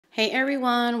Hey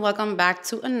everyone, welcome back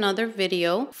to another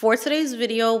video. For today's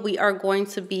video, we are going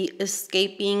to be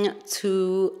escaping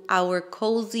to our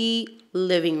cozy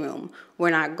living room. We're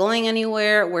not going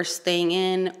anywhere, we're staying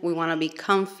in. We want to be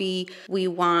comfy, we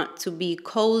want to be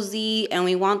cozy, and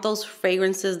we want those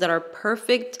fragrances that are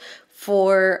perfect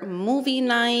for movie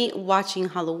night, watching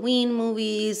Halloween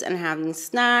movies and having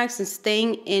snacks and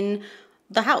staying in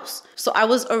the house. So I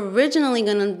was originally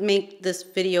gonna make this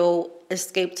video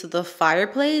escape to the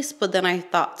fireplace, but then I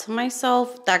thought to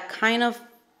myself that kind of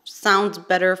sounds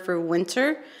better for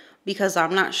winter because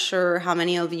I'm not sure how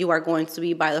many of you are going to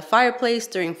be by the fireplace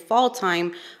during fall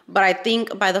time, but I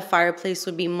think by the fireplace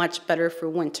would be much better for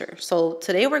winter. So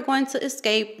today we're going to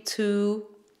escape to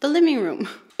the living room.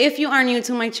 If you are new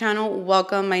to my channel,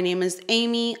 welcome. My name is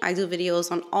Amy. I do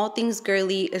videos on all things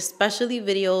girly, especially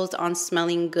videos on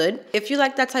smelling good. If you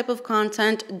like that type of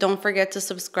content, don't forget to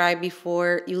subscribe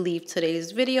before you leave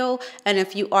today's video. And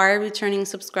if you are a returning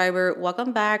subscriber,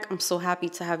 welcome back. I'm so happy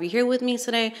to have you here with me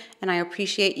today, and I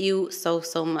appreciate you so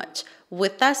much.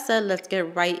 With that said, let's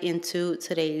get right into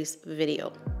today's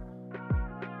video.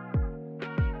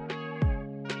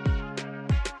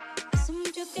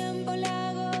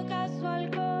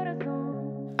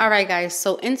 Alright guys,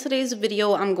 so in today's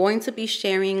video, I'm going to be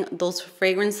sharing those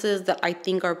fragrances that I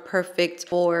think are perfect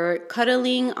for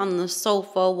cuddling on the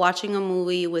sofa, watching a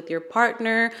movie with your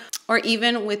partner, or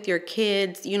even with your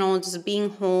kids, you know, just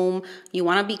being home. You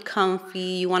want to be comfy,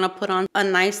 you want to put on a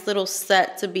nice little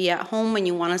set to be at home, and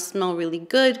you want to smell really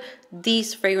good.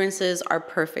 These fragrances are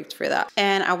perfect for that.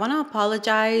 And I want to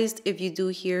apologize if you do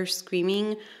hear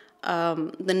screaming.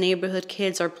 The neighborhood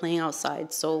kids are playing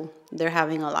outside, so they're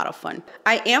having a lot of fun.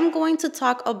 I am going to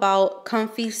talk about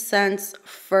comfy scents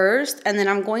first, and then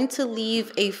I'm going to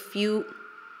leave a few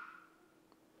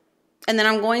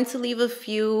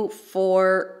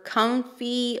for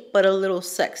comfy but a little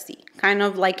sexy. Kind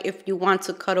of like if you want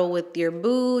to cuddle with your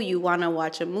boo, you want to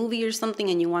watch a movie or something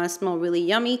and you want to smell really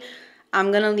yummy,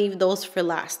 I'm gonna leave those for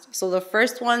last. So the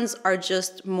first ones are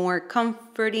just more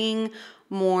comforting,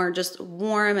 more just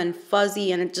warm and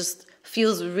fuzzy, and it just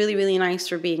feels really nice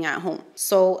for being at home.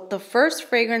 So the first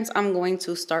fragrance I'm going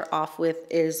to start off with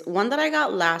is one that I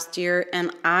got last year,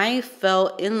 and I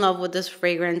fell in love with this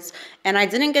fragrance, and I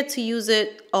didn't get to use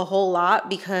it a whole lot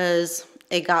because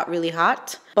it got really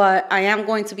hot, but I am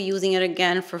going to be using it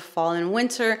again for fall and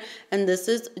winter, and this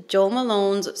is Jo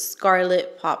Malone's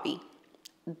Scarlet Poppy.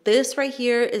 This right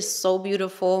here is so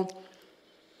beautiful,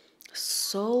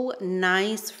 so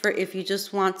nice for if you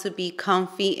just want to be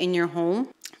comfy in your home.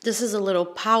 This is a little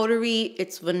powdery,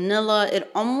 it's vanilla, it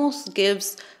almost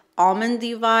gives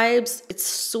almondy vibes. It's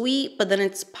sweet, but then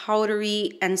it's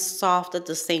powdery and soft at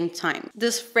the same time.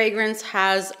 This fragrance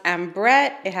has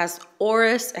ambrette, it has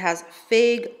orris, it has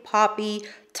fig, poppy,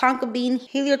 tonka bean,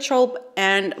 heliotrope,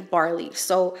 and barley.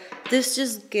 So this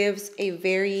just gives a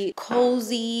very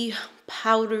cozy,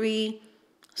 powdery,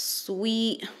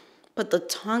 sweet, but the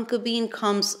tonka bean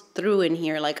comes through in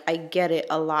here. Like, I get it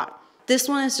a lot. This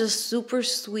one is just super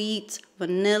sweet,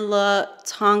 vanilla,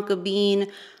 tonka bean,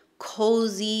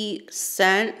 cozy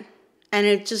scent, and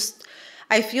it just,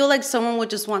 I feel like someone would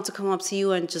just want to come up to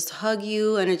you and just hug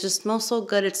you, and it just smells so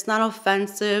good. It's not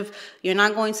offensive. You're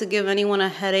not going to give anyone a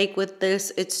headache with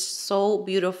this. It's so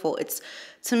beautiful.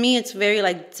 To me, it's very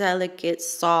like delicate,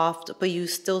 soft, but you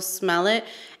still smell it.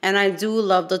 And I do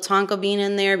love the tonka bean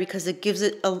in there because it gives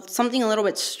it something a little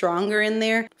bit stronger in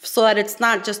there so that it's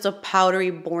not just a powdery,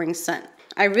 boring scent.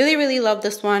 I really love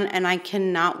this one, and I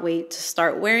cannot wait to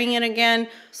start wearing it again.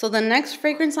 So the next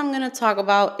fragrance I'm going to talk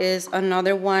about is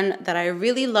another one that I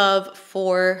really love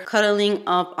for cuddling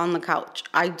up on the couch.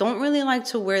 I don't really like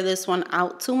to wear this one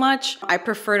out too much. I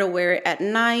prefer to wear it at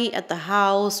night at the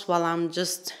house while I'm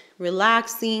just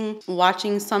relaxing,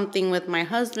 watching something with my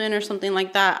husband or something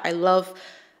like that. I love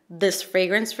this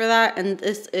fragrance for that, and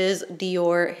this is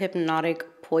Dior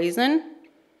Hypnotic Poison.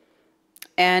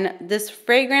 And this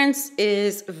fragrance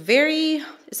is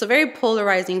it's a very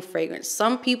polarizing fragrance.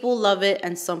 Some people love it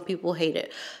and some people hate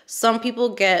it. Some people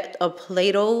get a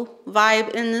Play-Doh vibe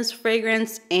in this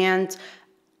fragrance, and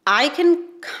I can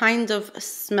kind of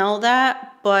smell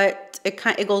that, but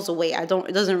it goes away. It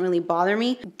doesn't really bother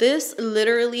me. This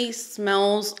literally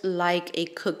smells like a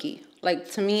cookie.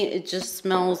 Like, to me, it just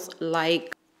smells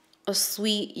like a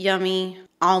sweet, yummy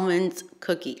almond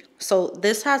cookie. So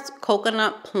this has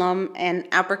coconut, plum, and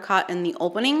apricot in the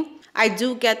opening. I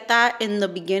do get that in the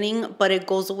beginning, but it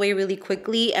goes away really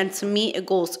quickly. And to me, it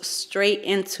goes straight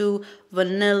into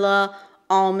vanilla,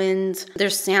 almond,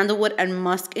 there's sandalwood and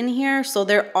musk in here. So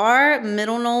there are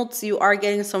middle notes. You are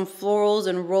getting some florals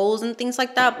and rolls and things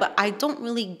like that, but I don't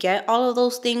really get all of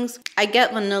those things. I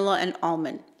get vanilla and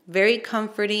almond. Very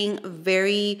comforting,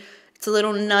 it's a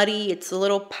little nutty, it's a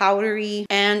little powdery,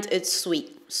 and it's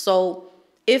sweet. So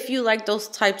if you like those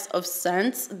types of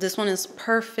scents, this one is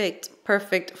perfect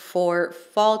for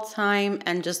fall time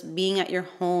and just being at your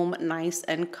home nice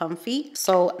and comfy.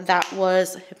 So that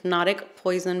was Hypnotic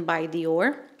Poison by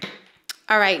Dior.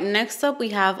 All right, next up we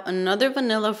have another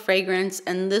vanilla fragrance,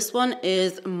 and this one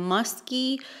is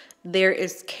musky. There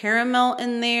is caramel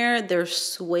in there, there's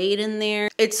suede in there.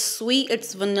 It's sweet,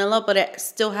 it's vanilla, but it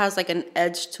still has like an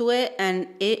edge to it, and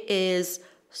it is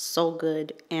so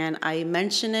good. And I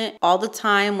mention it all the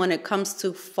time when it comes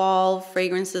to fall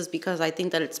fragrances because I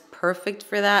think that it's perfect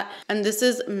for that. And this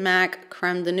is MAC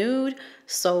Creme de Nude.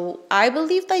 So I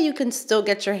believe that you can still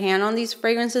get your hand on these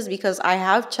fragrances because I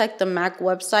have checked the MAC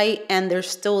website and they're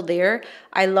still there.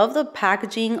 I love the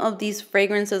packaging of these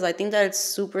fragrances. I think that it's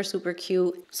super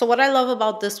cute. So what I love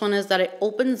about this one is that it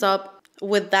opens up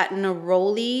with that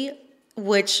neroli,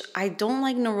 which I don't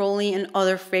like neroli in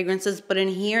other fragrances, but in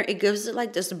here it gives it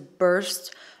like this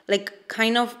burst, like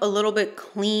kind of a little bit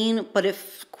clean, but it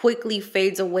quickly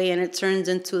fades away and it turns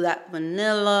into that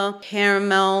vanilla,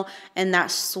 caramel, and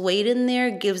that suede in there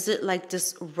gives it like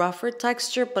this rougher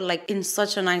texture, but like in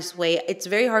such a nice way. It's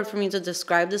very hard for me to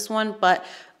describe this one, but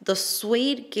the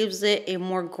suede gives it a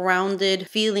more grounded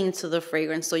feeling to the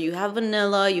fragrance. So you have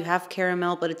vanilla, you have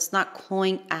caramel, but it's not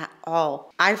cloying at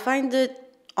all. I find it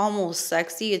almost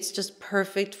sexy. It's just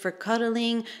perfect for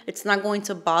cuddling. It's not going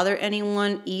to bother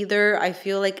anyone either. I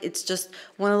feel like it's just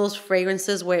one of those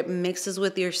fragrances where it mixes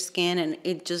with your skin and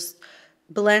it just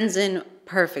blends in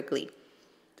perfectly.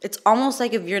 It's almost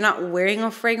like if you're not wearing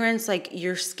a fragrance, like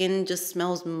your skin just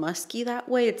smells musky that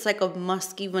way. It's like a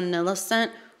musky vanilla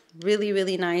scent.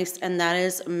 Really nice. And that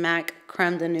is MAC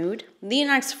Creme de Nude. The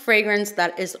next fragrance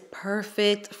that is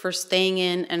perfect for staying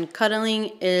in and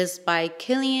cuddling is by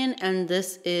Kilian, and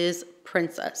this is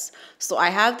Princess. So I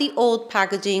have the old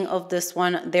packaging of this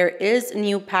one. There is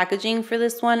new packaging for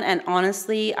this one, and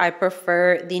honestly I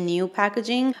prefer the new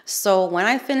packaging. So when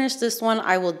I finish this one,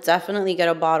 I will definitely get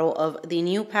a bottle of the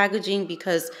new packaging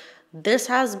because this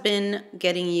has been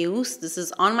getting used. This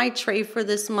is on my tray for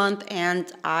this month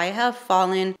and I have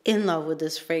fallen in love with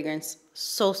this fragrance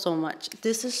so much.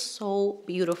 This is so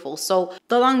beautiful. So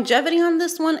the longevity on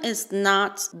this one is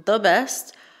not the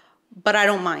best, but I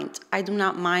don't mind. I do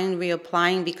not mind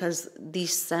reapplying because the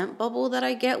scent bubble that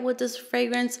I get with this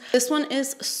fragrance, this one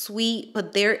is sweet,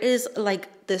 but there is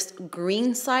like this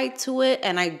green side to it,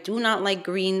 and I do not like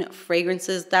green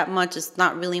fragrances that much. It's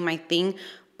not really my thing.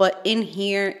 But in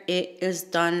here, it is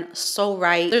done so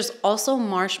right. There's also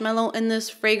marshmallow in this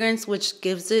fragrance, which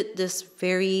gives it this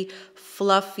very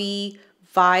fluffy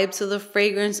vibe to the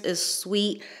fragrance. Is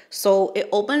sweet. So it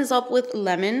opens up with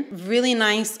lemon, really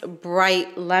nice,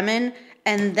 bright lemon.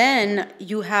 And then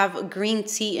you have green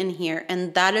tea in here.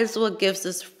 And that is what gives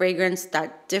this fragrance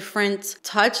that different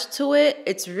touch to it.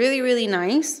 It's really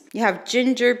nice. You have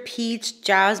ginger, peach,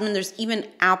 jasmine. There's even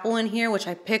apple in here, which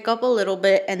I pick up a little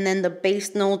bit. And then the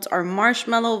base notes are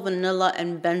marshmallow, vanilla,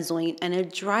 and benzoin. And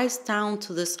it dries down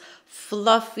to this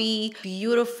fluffy,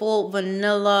 beautiful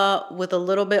vanilla with a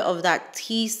little bit of that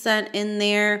tea scent in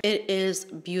there. It is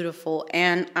beautiful.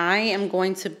 And I am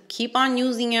going to keep on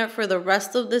using it for the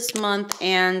rest of this month.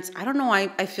 And I don't know,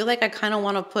 I feel like I kind of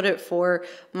want to put it for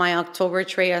my October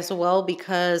tray as well,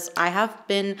 because I have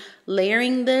been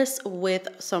layering this with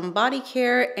some body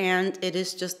care and it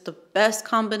is just the best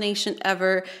combination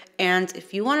ever. And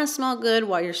if you want to smell good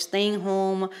while you're staying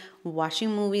home,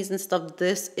 watching movies and stuff,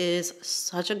 this is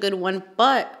such a good one.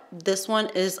 But this one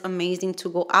is amazing to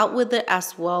go out with it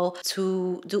as well,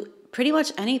 to do pretty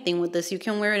much anything with this. You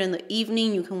can wear it in the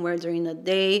evening, you can wear it during the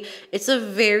day. It's a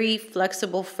very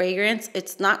flexible fragrance.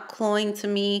 It's not cloying to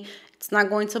me. It's not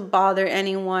going to bother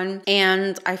anyone.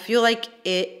 And I feel like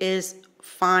it is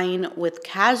fine with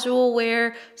casual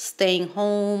wear, staying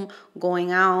home,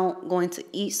 going out, going to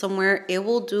eat somewhere. It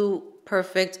will do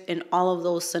perfect in all of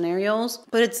those scenarios.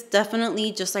 But it's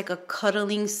definitely just like a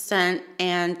cuddling scent,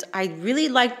 and I really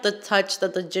like the touch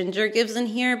that the ginger gives in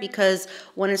here, because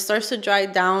when it starts to dry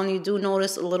down, you do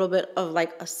notice a little bit of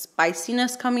like a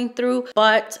spiciness coming through,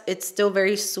 but it's still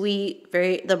very sweet.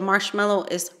 The marshmallow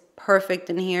is perfect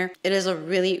in here. It is a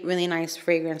really nice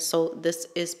fragrance. So this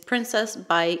is Princess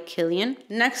by Kilian.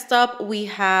 Next up, we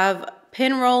have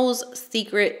Penrose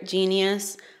Secret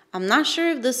Genius. I'm not sure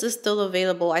if this is still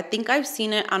available. I think I've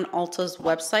seen it on Ulta's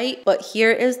website, but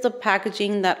here is the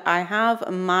packaging that I have.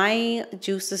 My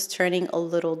juice is turning a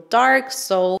little dark,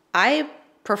 so I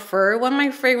prefer when my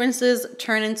fragrances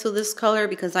turn into this color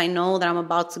because I know that I'm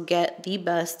about to get the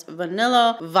best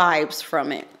vanilla vibes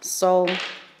from it. So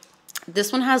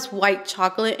this one has white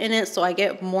chocolate in it, so I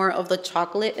get more of the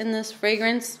chocolate in this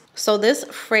fragrance. So this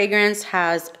fragrance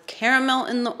has caramel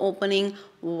in the opening,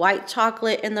 white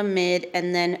chocolate in the mid,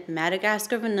 and then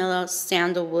Madagascar vanilla,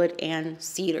 sandalwood, and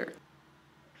cedar.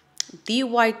 The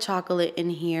white chocolate in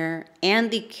here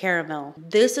and the caramel,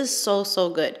 this is so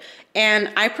good.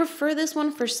 And I prefer this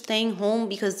one for staying home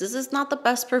because this is not the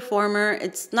best performer.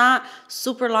 It's not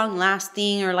super long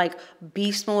lasting or like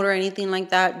beast mode or anything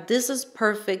like that. This is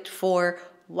perfect for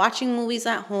watching movies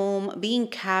at home, being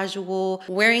casual,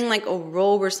 wearing like a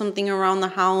robe or something around the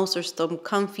house or some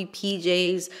comfy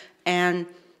PJs, and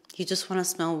you just want to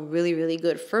smell really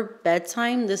good. For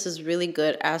bedtime, this is really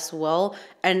good as well.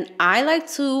 And I like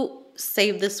to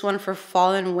save this one for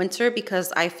fall and winter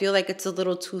because I feel like it's a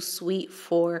little too sweet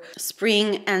for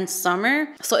spring and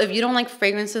summer. So if you don't like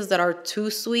fragrances that are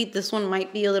too sweet, this one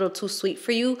might be a little too sweet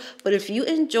for you. But if you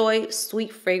enjoy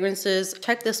sweet fragrances,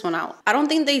 check this one out. I don't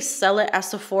think they sell it at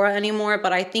Sephora anymore,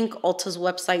 but I think Ulta's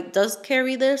website does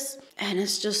carry this. And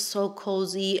it's just so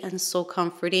cozy and so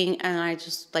comforting. And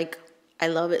I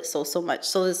love it so much.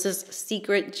 So this is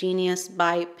Secret Genius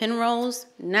by Penrose.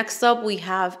 Next up, we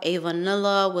have a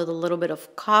vanilla with a little bit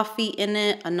of coffee in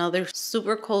it. Another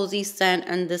super cozy scent.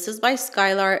 And this is by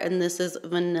Skylar, and this is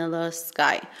Vanilla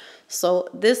Sky. So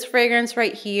this fragrance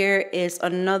right here is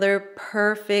another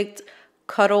perfect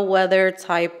cuddle weather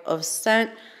type of scent.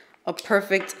 A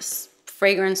perfect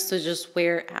fragrance to just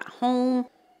wear at home.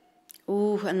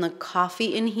 Ooh, and the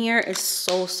coffee in here is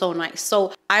so nice.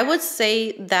 So I would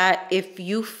say that if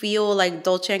you feel like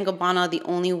Dolce & Gabbana, the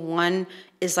only one,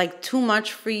 is like too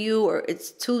much for you, or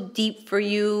it's too deep for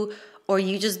you, or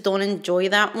you just don't enjoy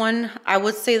that one, I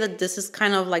would say that this is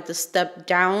kind of like the step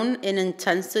down in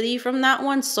intensity from that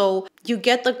one. So you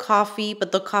get the coffee,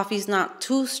 but the coffee's not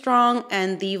too strong,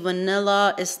 and the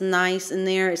vanilla is nice in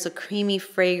there. It's a creamy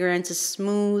fragrance, it's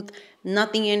smooth.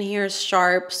 Nothing in here is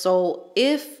sharp. So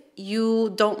if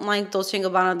you don't like Dolce &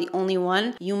 Gabbana, the only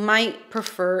one, you might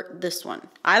prefer this one.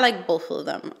 I like both of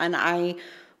them, and I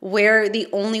wear the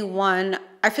only one.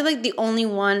 I feel like the only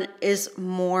one is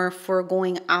more for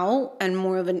going out and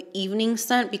more of an evening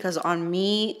scent because on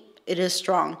me, it is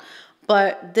strong.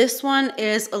 But this one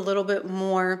is a little bit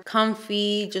more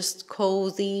comfy, just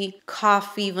cozy,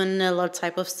 coffee, vanilla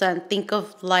type of scent. Think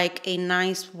of like a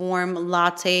nice warm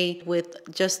latte with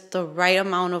just the right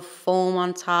amount of foam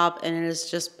on top, and it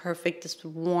is just perfect. It's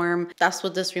warm. That's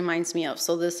what this reminds me of.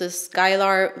 So this is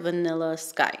Skylar Vanilla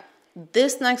Sky.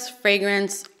 This next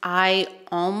fragrance, I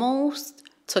almost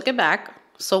took it back.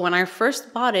 So when I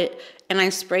first bought it and I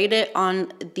sprayed it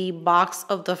on the box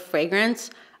of the fragrance,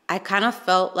 I kind of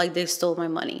felt like they stole my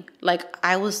money. Like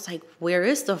I was like, where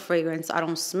is the fragrance? I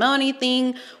don't smell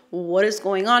anything. What is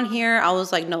going on here? I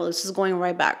was like, no, this is going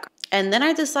right back. And then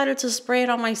I decided to spray it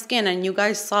on my skin, and you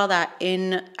guys saw that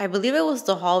in, I believe it was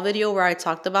the haul video where I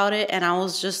talked about it, and I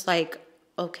was just like,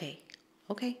 okay.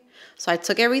 So I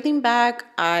took everything back,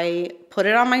 I put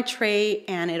it on my tray,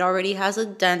 and it already has a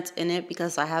dent in it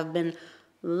because I have been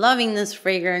loving this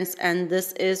fragrance, and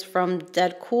this is from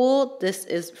Dead Cool. This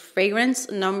is fragrance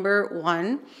number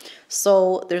 1.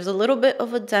 So there's a little bit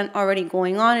of a dent already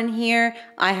going on in here.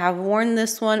 I have worn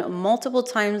this one multiple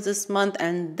times this month,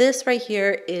 and this right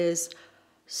here is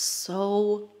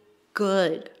so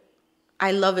good.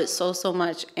 I love it so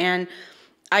much. And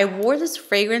I wore this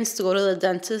fragrance to go to the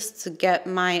dentist to get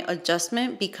my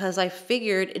adjustment because I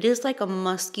figured it is like a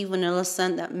musky vanilla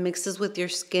scent that mixes with your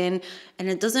skin, and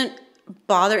it doesn't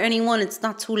bother anyone. It's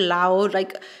not too loud.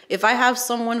 Like if I have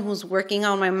someone who's working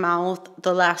on my mouth,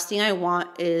 the last thing I want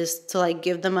is to like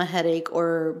give them a headache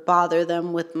or bother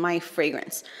them with my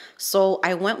fragrance. So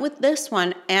I went with this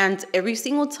one, and every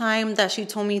single time that she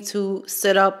told me to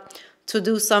sit up to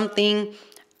do something,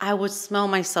 I would smell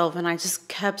myself, and I just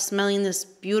kept smelling this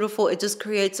beautiful. It just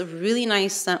creates a really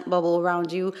nice scent bubble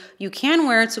around you. You can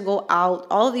wear it to go out.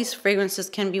 All of these fragrances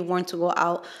can be worn to go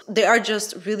out. They are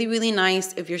just really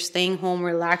nice if you're staying home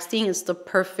relaxing. It's the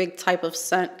perfect type of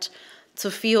scent to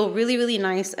feel really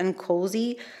nice and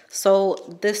cozy.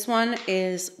 So this one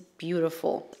is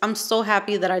beautiful. I'm so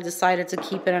happy that I decided to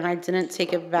keep it and I didn't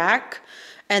take it back.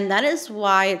 And that is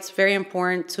why it's very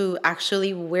important to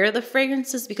actually wear the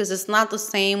fragrances, because it's not the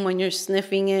same when you're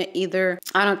sniffing it either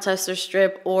on a tester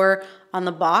strip or on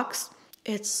the box.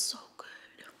 It's so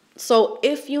good. So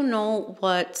if you know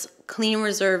what Clean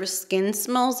Reserve skin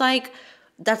smells like,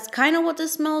 that's kind of what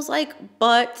this smells like,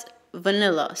 but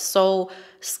vanilla. So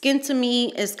skin to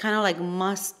me is kind of like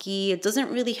musky. It doesn't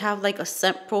really have like a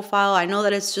scent profile. I know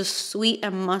that it's just sweet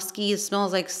and musky. It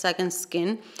smells like second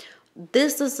skin.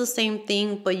 This is the same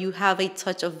thing, but you have a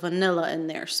touch of vanilla in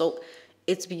there. So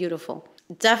it's beautiful.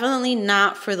 Definitely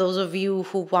not for those of you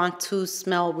who want to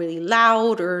smell really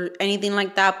loud or anything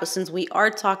like that. But since we are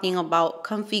talking about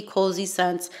comfy, cozy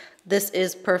scents, this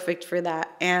is perfect for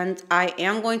that. And I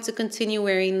am going to continue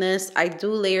wearing this. I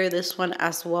do layer this one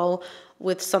as well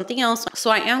with something else.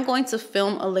 So I am going to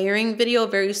film a layering video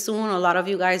very soon. A lot of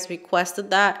you guys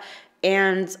requested that.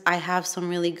 And I have some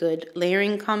really good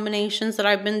layering combinations that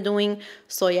I've been doing.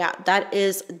 So yeah, that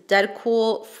is Dead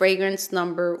Cool fragrance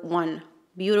number 1.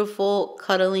 Beautiful,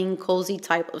 cuddling, cozy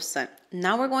type of scent.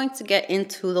 Now we're going to get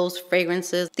into those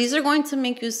fragrances. These are going to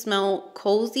make you smell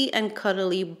cozy and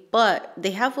cuddly, but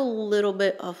they have a little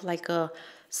bit of like a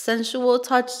sensual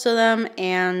touch to them,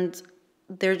 and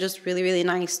they're just really, really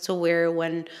nice to wear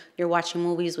when you're watching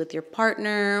movies with your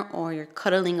partner or you're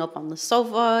cuddling up on the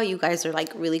sofa. You guys are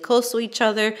like really close to each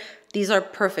other. These are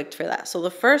perfect for that. So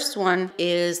the first one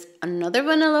is another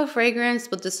vanilla fragrance,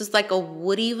 but this is like a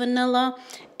woody vanilla.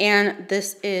 And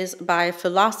this is by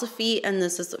Philosophy, and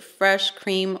this is Fresh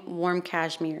Cream Warm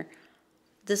Cashmere.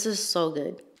 This is so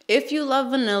good. If you love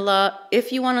vanilla,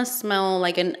 if you want to smell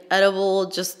like an edible,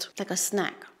 just like a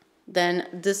snack, then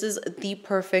this is the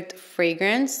perfect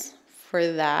fragrance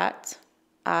for that.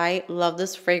 I love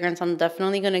this fragrance. I'm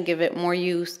definitely going to give it more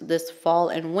use this fall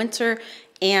and winter.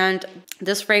 And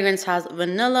this fragrance has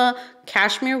vanilla,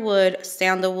 cashmere wood,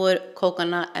 sandalwood,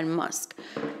 coconut, and musk.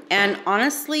 And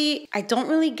honestly, I don't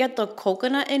really get the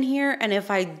coconut in here. And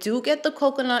if I do get the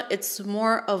coconut, it's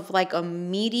more of like a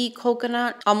meaty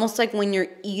coconut. Almost like when you're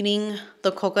eating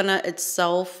the coconut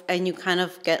itself and you kind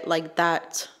of get like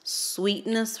that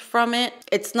sweetness from it.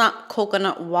 It's not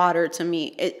coconut water to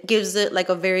me. It gives it like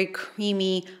a very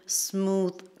creamy,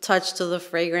 smooth touch to the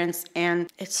fragrance. And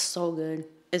it's so good.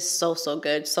 It's so, so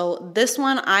good. So this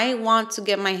one, I want to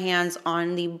get my hands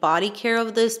on the body care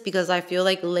of this because I feel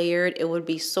like layered, it would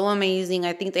be so amazing.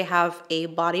 I think they have a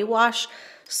body wash.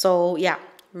 So yeah,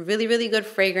 really, really good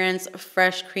fragrance,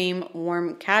 Fresh Cream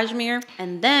Warm Cashmere.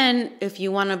 And then if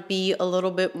you want to be a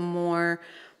little bit more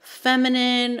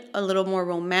feminine, a little more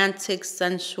romantic,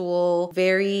 sensual,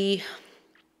 very,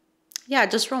 yeah,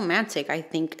 just romantic, I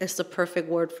think is the perfect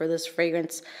word for this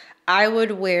fragrance. I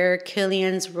would wear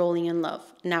Kilian's Rolling in Love.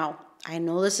 Now, I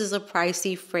know this is a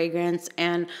pricey fragrance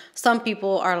and some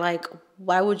people are like,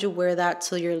 why would you wear that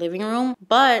to your living room?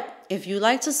 But if you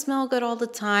like to smell good all the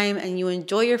time and you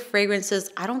enjoy your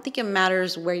fragrances, I don't think it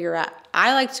matters where you're at.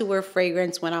 I like to wear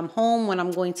fragrance when I'm home, when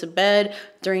I'm going to bed,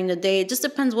 during the day. It just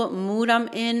depends what mood I'm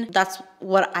in. That's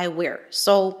what I wear.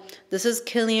 So this is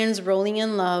Kilian's Rolling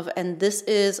in Love, and this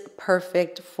is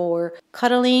perfect for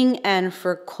cuddling and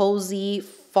for cozy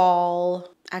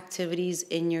fall activities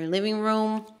in your living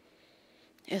room.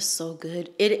 It's so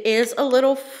good. It is a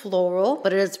little floral,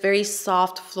 but it is very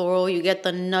soft floral. You get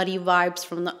the nutty vibes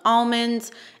from the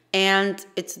almonds, and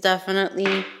it's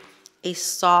definitely a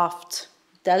soft,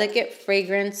 delicate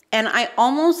fragrance. And I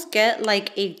almost get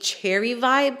like a cherry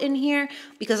vibe in here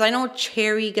because I know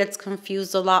cherry gets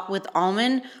confused a lot with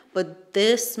almond, but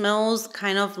this smells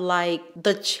kind of like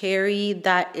the cherry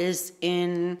that is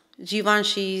in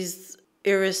Givenchy's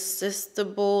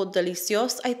Irresistible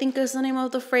Delicios, I think is the name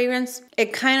of the fragrance.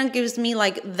 It kind of gives me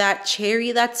like that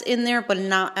cherry that's in there, but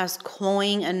not as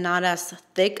cloying and not as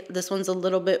thick. This one's a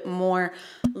little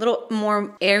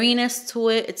more airiness to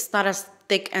it. It's not as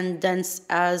thick and dense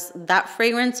as that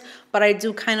fragrance, but I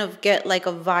do kind of get like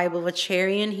a vibe of a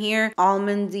cherry in here.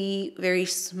 Almondy, very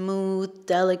smooth,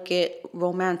 delicate,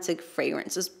 romantic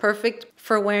fragrance. It's perfect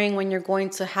for wearing when you're going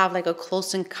to have like a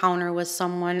close encounter with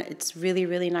someone. It's really,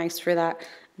 really nice for that.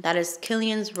 That is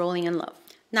Kilian's Rolling in Love.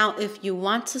 Now, if you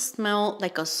want to smell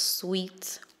like a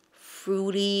sweet,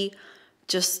 fruity,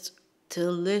 just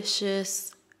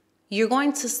delicious, you're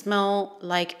going to smell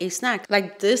like a snack.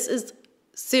 Like this is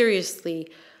seriously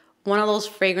one of those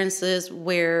fragrances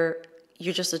where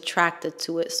you're just attracted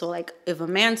to it. So like if a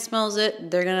man smells it,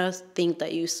 they're gonna think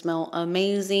that you smell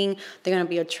amazing. They're gonna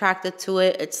be attracted to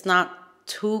it. It's not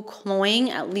too cloying,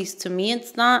 at least to me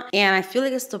it's not. And I feel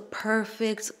like it's the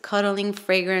perfect cuddling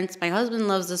fragrance. My husband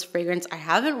loves this fragrance. I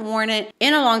haven't worn it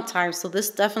in a long time, so this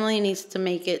definitely needs to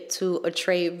make it to a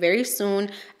tray very soon.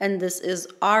 And this is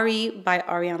Ari by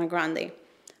Ariana Grande.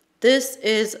 This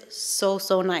is so,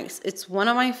 so nice. It's one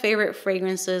of my favorite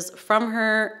fragrances from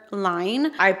her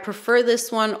line. I prefer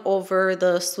this one over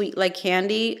the Sweet Like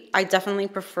Candy. I definitely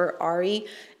prefer Ari.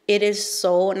 It is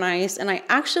so nice, and I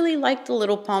actually like the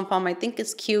little pom-pom. I think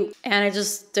it's cute, and it's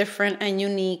just different and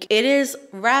unique. It is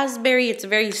raspberry. It's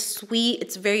very sweet.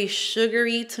 It's very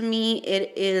sugary to me.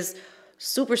 It is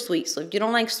super sweet. So if you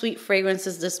don't like sweet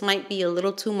fragrances, this might be a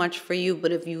little too much for you.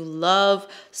 But if you love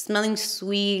smelling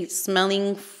sweet,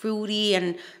 smelling fruity,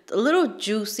 and a little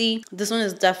juicy, this one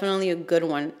is definitely a good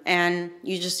one. And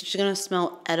you're gonna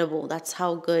smell edible. That's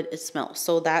how good it smells.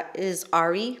 So that is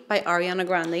Ari by Ariana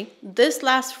Grande. This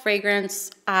last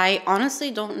fragrance, I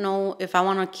honestly don't know if I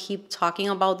want to keep talking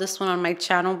about this one on my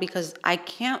channel because I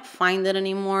can't find it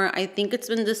anymore. I think it's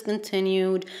been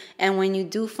discontinued, and when you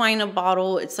do find a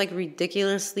bottle, it's like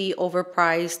ridiculously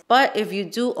overpriced. But if you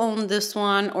do own this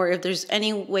one, or if there's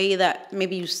any way that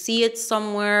maybe you see it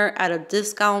somewhere at a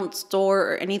discount store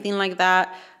or anything like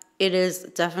that, it is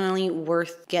definitely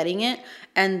worth getting it.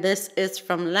 And this is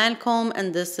from Lancome,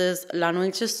 and this is La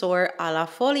Noche Sour à la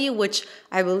Folie, which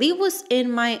I believe was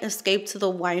in my Escape to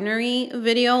the Winery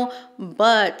video,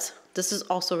 but this is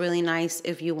also really nice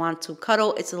if you want to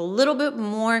cuddle. It's a little bit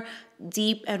more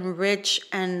deep and rich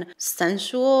and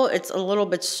sensual. It's a little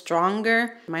bit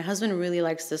stronger. My husband really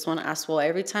likes this one as well.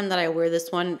 Every time that I wear this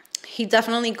one, he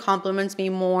definitely compliments me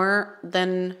more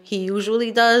than he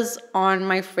usually does on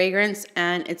my fragrance,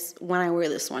 and it's when I wear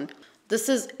this one. This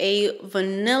is a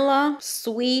vanilla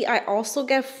sweet. I also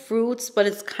get fruits, but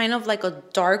it's kind of like a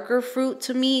darker fruit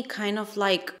to me. Kind of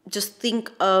like, just think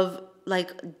of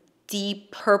like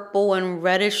deep purple and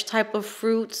reddish type of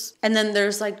fruits. And then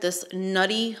there's like this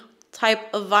nutty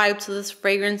type of vibe to this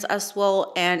fragrance as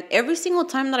well. And every single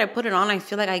time that I put it on, I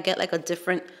feel like I get like a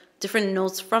different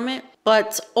notes from it.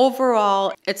 But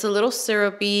overall, it's a little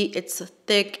syrupy, it's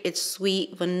thick, it's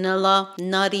sweet, vanilla,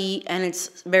 nutty, and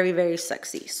it's very, very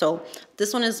sexy. So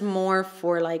this one is more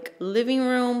for like living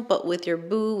room, but with your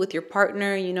boo, with your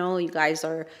partner, you know, you guys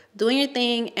are doing your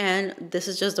thing, and this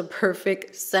is just a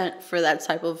perfect scent for that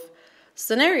type of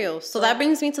scenario. So that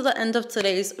brings me to the end of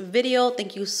today's video.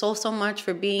 Thank you so much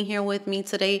for being here with me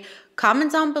today.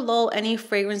 Comment down below any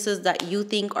fragrances that you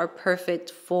think are perfect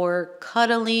for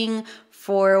cuddling,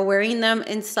 for wearing them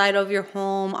inside of your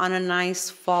home on a nice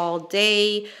fall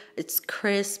day. It's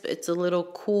crisp, it's a little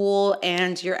cool,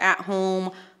 and you're at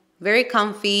home, very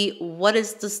comfy. What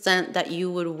is the scent that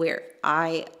you would wear?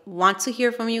 I want to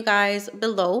hear from you guys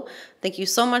below. Thank you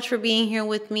so much for being here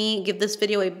with me. Give this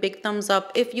video a big thumbs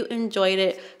up if you enjoyed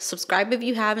it. Subscribe if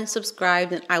you haven't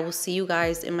subscribed, and I will see you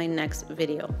guys in my next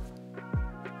video.